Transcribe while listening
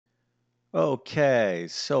Okay,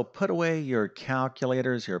 so put away your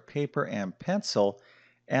calculators, your paper, and pencil,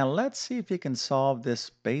 and let's see if you can solve this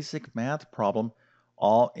basic math problem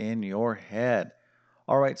all in your head.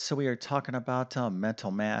 All right, so we are talking about mental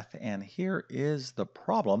math, and here is the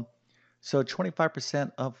problem. So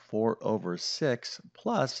 25% of 4 over 6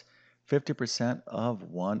 plus 50% of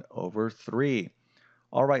 1 over 3.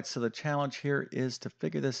 All right, so the challenge here is to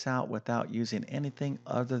figure this out without using anything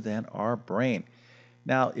other than our brain.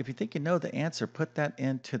 Now, if you think you know the answer, put that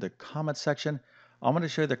into the comment section. I'm going to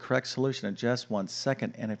show you the correct solution in just 1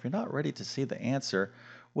 second. And if you're not ready to see the answer,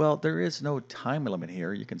 well, there is no time limit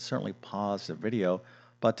here. You can certainly pause the video,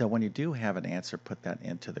 but when you do have an answer, put that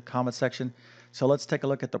into the comment section. So let's take a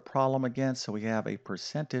look at the problem again. So we have a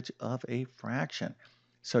percentage of a fraction.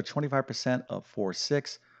 So 25% of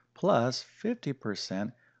 4/6 plus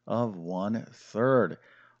 50% of 1/3.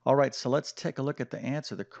 All right, so let's take a look at the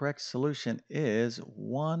answer. The correct solution is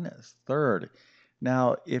 1/3.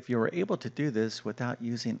 Now, if you were able to do this without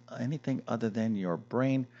using anything other than your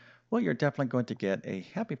brain, well, you're definitely going to get a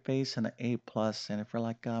happy face and an A plus. And if you're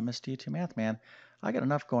like, Mr. YouTube Math Man, I got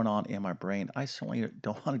enough going on in my brain. I certainly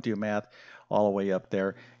don't want to do math all the way up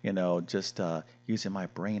there, just using my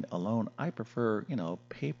brain alone. I prefer,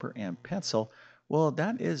 paper and pencil. Well,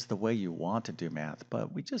 that is the way you want to do math,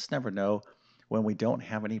 but we just never know when we don't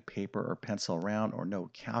have any paper or pencil around or no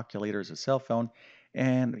calculators or cell phone,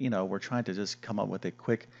 and we're trying to just come up with a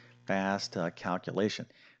quick, fast calculation.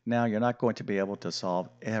 Now, you're not going to be able to solve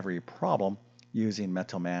every problem using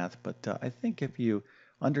mental math, but I think if you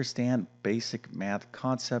understand basic math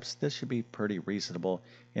concepts, this should be pretty reasonable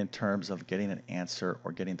in terms of getting an answer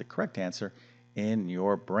or getting the correct answer in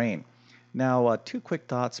your brain. Now, two quick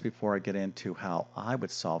thoughts before I get into how I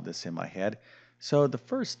would solve this in my head. So the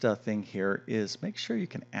first thing here is make sure you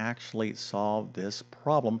can actually solve this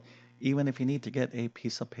problem, even if you need to get a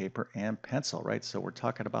piece of paper and pencil, right? So we're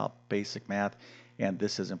talking about basic math, and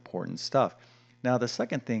this is important stuff. Now, the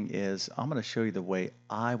second thing is I'm going to show you the way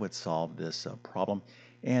I would solve this problem.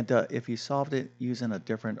 And if you solved it using a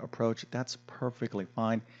different approach, that's perfectly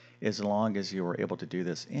fine as long as you were able to do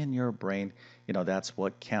this in your brain. That's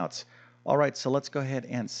what counts. All right, so let's go ahead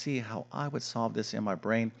and see how I would solve this in my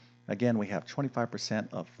brain. Again, we have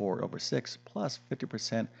 25% of 4 over 6 plus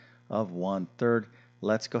 50% of 1/3.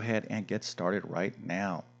 Let's go ahead and get started right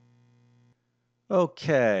now.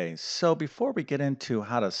 Okay, so before we get into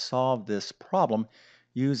how to solve this problem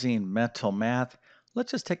using mental math,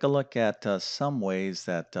 let's just take a look at some ways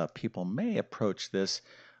that people may approach this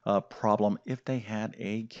problem if they had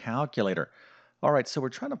a calculator. All right, so we're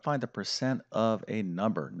trying to find the percent of a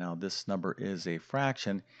number. Now, this number is a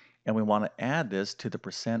fraction, and we want to add this to the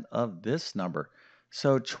percent of this number.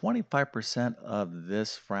 So 25% of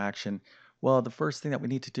this fraction, well, the first thing that we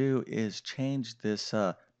need to do is change this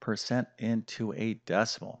percent into a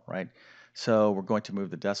decimal, right? So we're going to move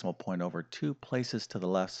the decimal point over 2 places to the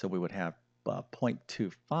left, so we would have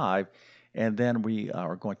 0.25, and then we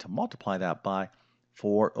are going to multiply that by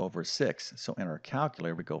 4 over 6. So in our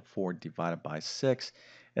calculator, we go 4 divided by 6,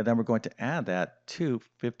 and then we're going to add that to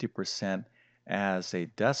 50% as a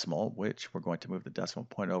decimal, which we're going to move the decimal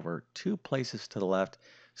point over 2 places to the left.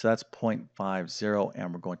 So that's 0.50,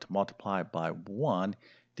 and we're going to multiply by 1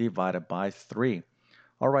 divided by 3.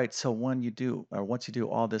 All right, so once you do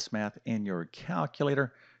all this math in your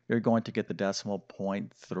calculator, you're going to get the decimal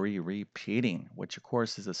point 3 repeating, which of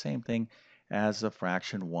course is the same thing as the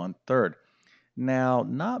fraction 1/3. Now,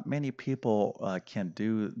 not many people can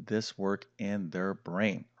do this work in their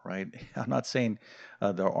brain, right? I'm not saying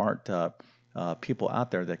there aren't people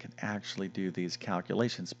out there that can actually do these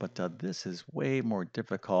calculations, but this is way more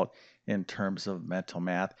difficult in terms of mental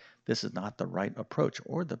math. This is not the right approach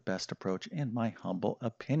or the best approach, in my humble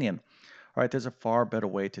opinion. All right, there's a far better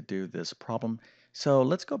way to do this problem. So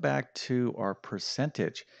let's go back to our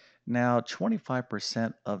percentage. Now,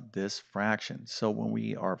 25% of this fraction. So when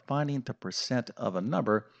we are finding the percent of a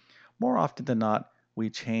number, more often than not, we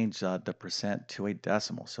change the percent to a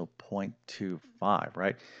decimal, so 0.25,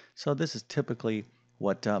 right? So this is typically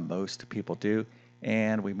what most people do,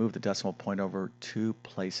 and we move the decimal point over 2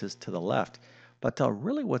 places to the left. But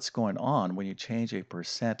really what's going on when you change a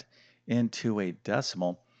percent into a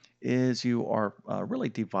decimal is you are really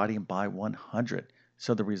dividing by 100.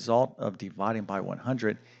 So the result of dividing by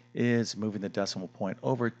 100 is moving the decimal point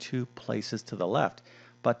over 2 places to the left.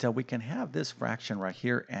 But we can have this fraction right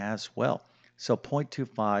here as well. So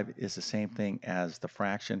 0.25 is the same thing as the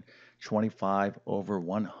fraction 25 over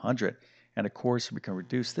 100. And of course, we can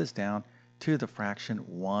reduce this down to the fraction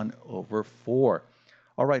 1 over 4.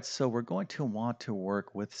 All right, so we're going to want to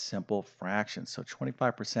work with simple fractions. So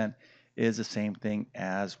 25% is the same thing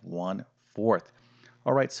as 1/4. 1/4.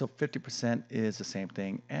 All right, so 50% is the same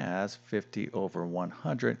thing as 50 over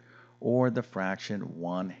 100, or the fraction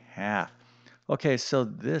 1/2. Okay, so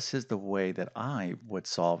this is the way that I would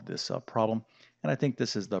solve this problem, and I think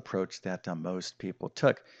this is the approach that most people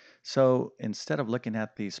took. So instead of looking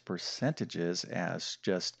at these percentages as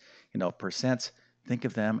just, percents, think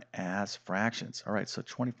of them as fractions. All right, so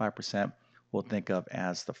 25% we'll think of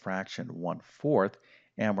as the fraction 1/4,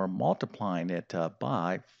 and we're multiplying it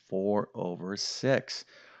by 4 over 6.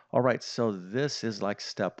 All right, so this is like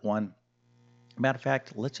step one. Matter of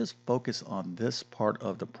fact, let's just focus on this part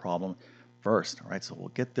of the problem first. All right, so we'll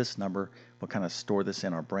get this number, we'll kind of store this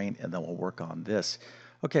in our brain, and then we'll work on this.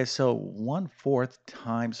 Okay, so 1/4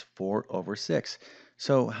 times 4 over 6.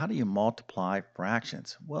 So how do you multiply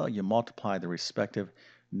fractions? Well, you multiply the respective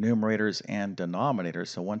numerators and denominators.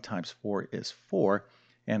 So 1 times 4 is 4,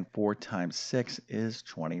 and 4 times 6 is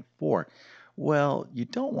 24. Well, you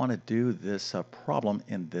don't want to do this problem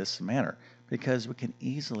in this manner because we can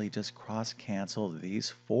easily just cross cancel these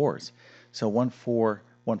fours. So 1/4,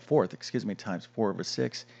 times 4 over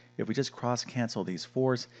 6. If we just cross cancel these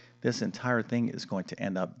fours, this entire thing is going to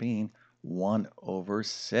end up being 1 over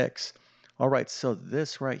 6. All right, so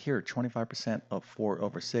this right here, 25% of 4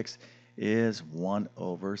 over 6 is 1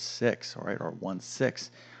 over 6, all right, or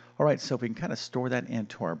 1/6. All right, so if we can kind of store that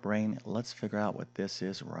into our brain, let's figure out what this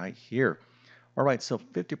is right here. All right, so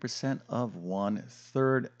 50% of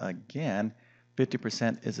 1/3, again,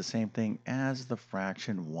 50% is the same thing as the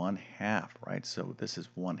fraction 1/2, right? So this is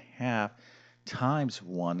 1/2 times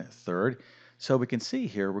 1/3. So we can see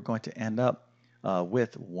here we're going to end up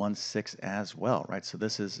with 1/6 as well, right? So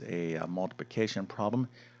this is a multiplication problem,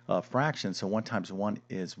 fraction. So 1 times 1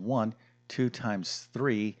 is 1, 2 times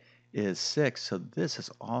 3 is 6. So this is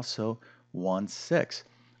also 1/6.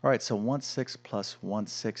 All right, so 1/6 plus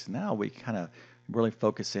 1/6. Now we kind of really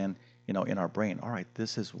focus in, in our brain. All right,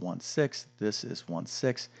 this is 1/6, this is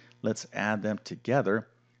 1/6. Let's add them together.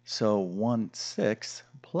 So 1/6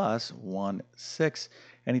 plus 1/6.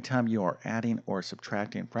 Anytime you are adding or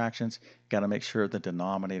subtracting fractions, got to make sure the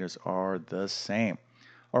denominators are the same.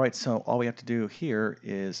 All right, so all we have to do here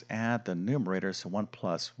is add the numerators. So 1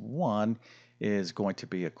 plus 1 is going to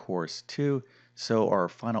be, of course, 2. So our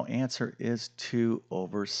final answer is 2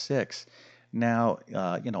 over 6. Now,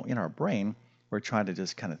 in our brain, we're trying to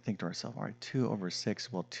just kind of think to ourselves, all right, 2 over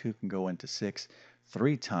 6, well, 2 can go into 6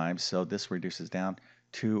 3 times, so this reduces down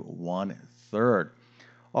to 1/3.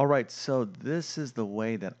 All right, so this is the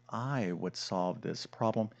way that I would solve this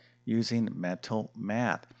problem using mental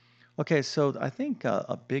math. Okay, so I think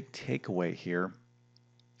a big takeaway here,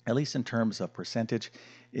 at least in terms of percentage,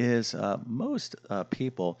 is most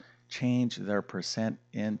people change their percent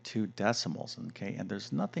into decimals, okay? And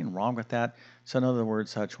there's nothing wrong with that. So in other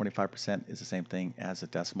words, 25% is the same thing as a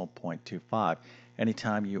decimal 0.25.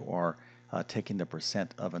 Anytime you are taking the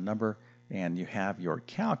percent of a number and you have your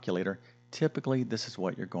calculator, typically this is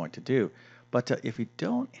what you're going to do. But if you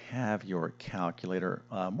don't have your calculator,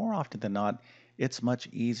 more often than not, it's much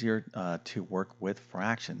easier to work with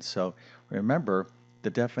fractions. So remember, the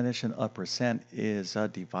definition of percent is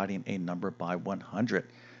dividing a number by 100.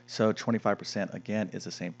 So 25% again is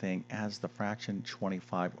the same thing as the fraction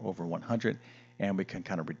 25 over 100, and we can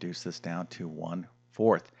kind of reduce this down to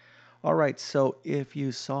 1/4. All right, so if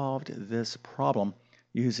you solved this problem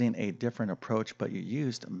using a different approach, but you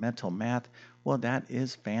used mental math, well, that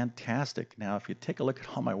is fantastic. Now, if you take a look at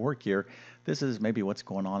all my work here, this is maybe what's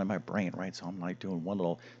going on in my brain, right? So I'm like doing one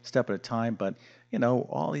little step at a time, but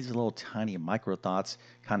all these little tiny micro thoughts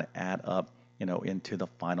kind of add up, into the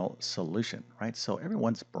final solution, right? So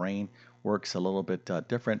everyone's brain works a little bit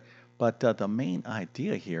different, but the main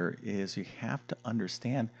idea here is you have to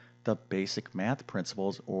understand the basic math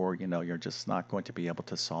principles, or you're just not going to be able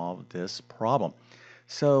to solve this problem.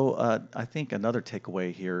 So I think another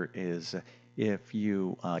takeaway here is if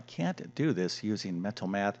you can't do this using mental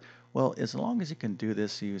math, well, as long as you can do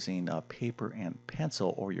this using paper and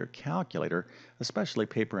pencil or your calculator, especially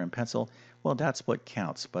paper and pencil, well, that's what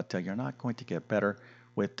counts. But you're not going to get better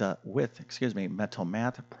with mental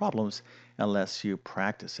math problems unless you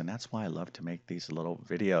practice. And that's why I love to make these little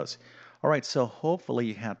videos. All right, so hopefully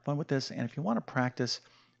you had fun with this. And if you want to practice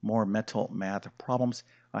more mental math problems,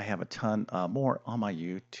 I have a ton more on my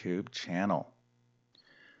YouTube channel.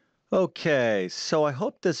 Okay, so I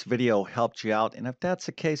hope this video helped you out, and if that's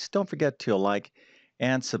the case, don't forget to like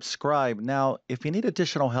and subscribe. Now, if you need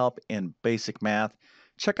additional help in basic math,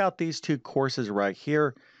 check out these two courses right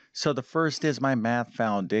here. So the first is my Math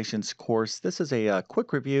Foundations course. This is a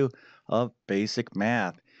quick review of basic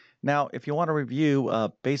math. Now, if you want to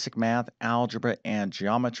review basic math, algebra, and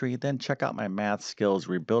geometry, then check out my Math Skills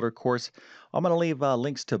Rebuilder course. I'm going to leave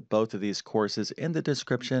links to both of these courses in the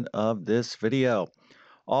description of this video.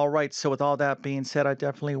 All right, so with all that being said, I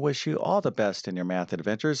definitely wish you all the best in your math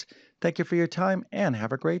adventures. Thank you for your time and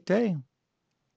have a great day.